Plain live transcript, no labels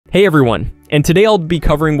Hey everyone, and today I'll be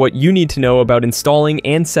covering what you need to know about installing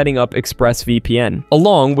and setting up ExpressVPN,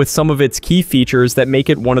 along with some of its key features that make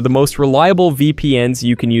it one of the most reliable VPNs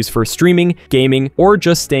you can use for streaming, gaming, or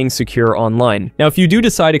just staying secure online. Now, if you do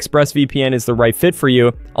decide ExpressVPN is the right fit for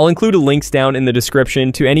you, I'll include links down in the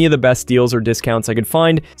description to any of the best deals or discounts I could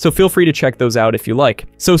find, so feel free to check those out if you like.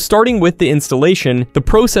 So starting with the installation, the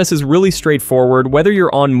process is really straightforward whether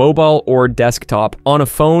you're on mobile or desktop. On a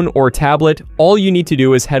phone or tablet, all you need to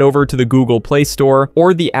do is head over to the Google Play Store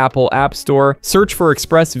or the Apple App Store, search for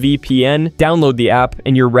ExpressVPN, download the app,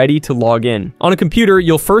 and you're ready to log in. On a computer,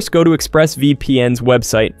 you'll first go to ExpressVPN's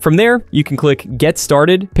website. From there, you can click Get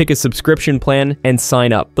Started, pick a subscription plan, and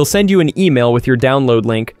sign up. They'll send you an email with your download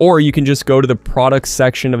link, or you can just go to the products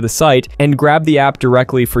section of the site and grab the app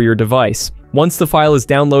directly for your device. Once the file is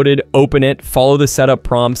downloaded, open it, follow the setup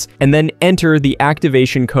prompts, and then enter the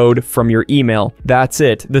activation code from your email. That's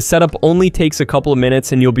it. The setup only takes a couple of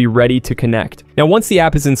minutes and you'll be ready to connect. Now, once the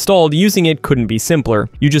app is installed, using it couldn't be simpler.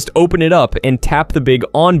 You just open it up and tap the big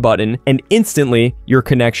on button, and instantly your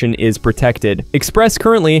connection is protected. Express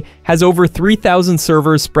currently has over 3,000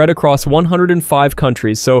 servers spread across 105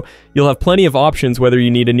 countries, so you'll have plenty of options whether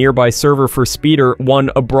you need a nearby server for speed or one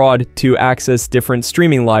abroad to access different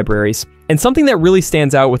streaming libraries. And something that really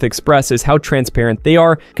stands out with Express is how transparent they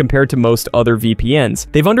are compared to most other VPNs.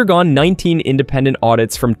 They've undergone 19 independent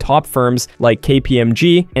audits from top firms like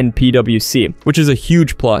KPMG and PwC, which is a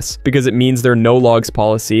huge plus because it means their no logs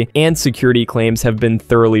policy and security claims have been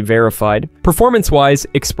thoroughly verified. Performance-wise,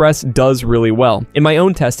 Express does really well. In my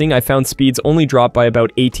own testing, I found speeds only drop by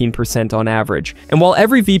about 18% on average. And while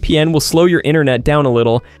every VPN will slow your internet down a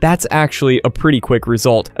little, that's actually a pretty quick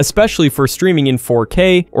result, especially for streaming in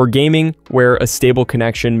 4K or gaming, where a stable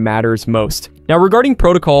connection matters most. Now, regarding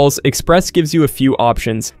protocols, Express gives you a few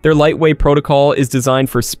options. Their lightweight protocol is designed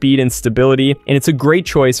for speed and stability, and it's a great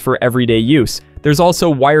choice for everyday use. There's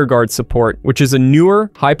also WireGuard support, which is a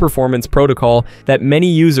newer, high-performance protocol that many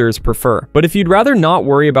users prefer. But if you'd rather not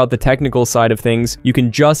worry about the technical side of things, you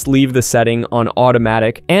can just leave the setting on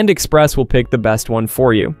automatic, and Express will pick the best one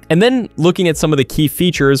for you. And then, looking at some of the key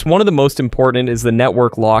features, one of the most important is the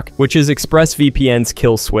network lock, which is ExpressVPN's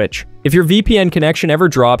kill switch. If your VPN connection ever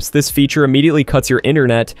drops, this feature immediately cuts your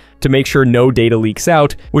internet to make sure no data leaks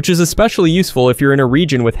out, which is especially useful if you're in a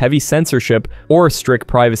region with heavy censorship or strict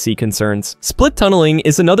privacy concerns. Split tunneling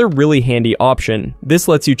is another really handy option. This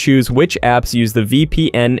lets you choose which apps use the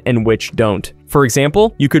VPN and which don't. For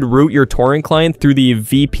example, you could route your torrent client through the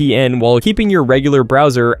VPN while keeping your regular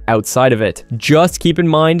browser outside of it. Just keep in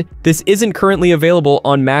mind, this isn't currently available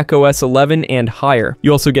on macOS 11 and higher.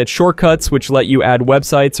 You also get shortcuts which let you add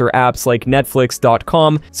websites or apps like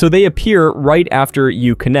Netflix.com, so they appear right after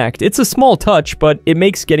you connect. It's a small touch, but it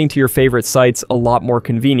makes getting to your favorite sites a lot more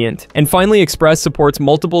convenient. And finally, Express supports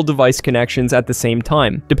multiple device connections at the same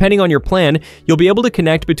time. Depending on your plan, you'll be able to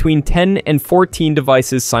connect between 10 and 14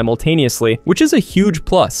 devices simultaneously, which is a huge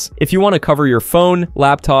plus if you want to cover your phone,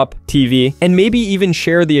 laptop, TV, and maybe even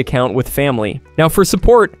share the account with family. Now, for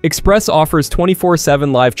support, Express offers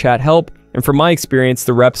 24/7 live chat help, and from my experience,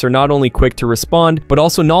 the reps are not only quick to respond, but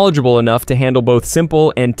also knowledgeable enough to handle both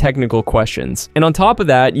simple and technical questions. And on top of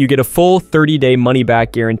that, you get a full 30-day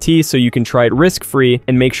money-back guarantee so you can try it risk-free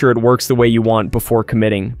and make sure it works the way you want before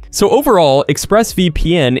committing. So overall,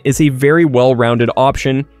 ExpressVPN is a very well-rounded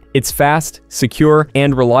option. It's fast, secure,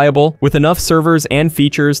 and reliable, with enough servers and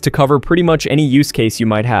features to cover pretty much any use case you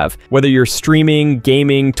might have. Whether you're streaming,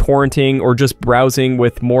 gaming, torrenting, or just browsing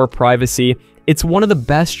with more privacy, it's one of the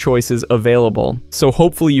best choices available. So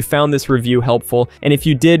hopefully you found this review helpful, and if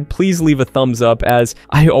you did, please leave a thumbs up, as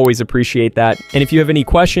I always appreciate that. And if you have any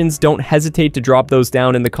questions, don't hesitate to drop those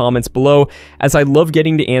down in the comments below, as I love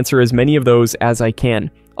getting to answer as many of those as I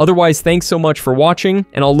can. Otherwise, thanks so much for watching,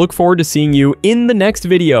 and I'll look forward to seeing you in the next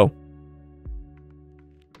video.